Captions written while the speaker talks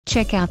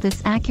Check out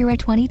this Acura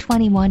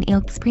 2021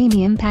 ILX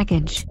Premium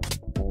Package.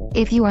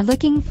 If you are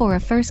looking for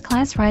a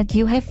first-class ride,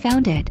 you have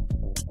found it.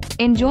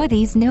 Enjoy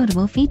these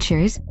notable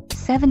features: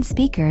 7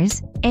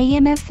 speakers,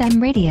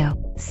 AM/FM radio,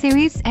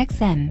 Sirius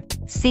XM,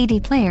 CD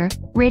player,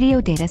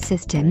 radio data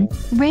system,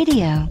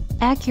 radio,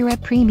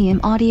 Acura Premium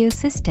Audio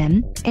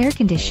System, air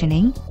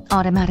conditioning,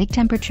 automatic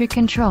temperature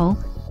control,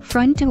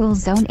 front dual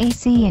zone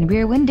AC and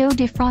rear window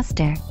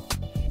defroster.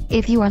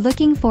 If you are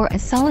looking for a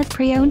solid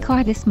pre-owned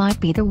car, this might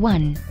be the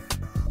one.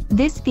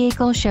 This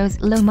vehicle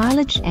shows low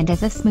mileage and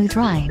has a smooth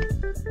ride.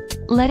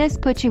 Let us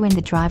put you in the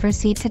driver's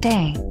seat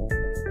today.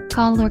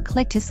 Call or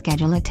click to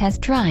schedule a test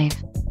drive.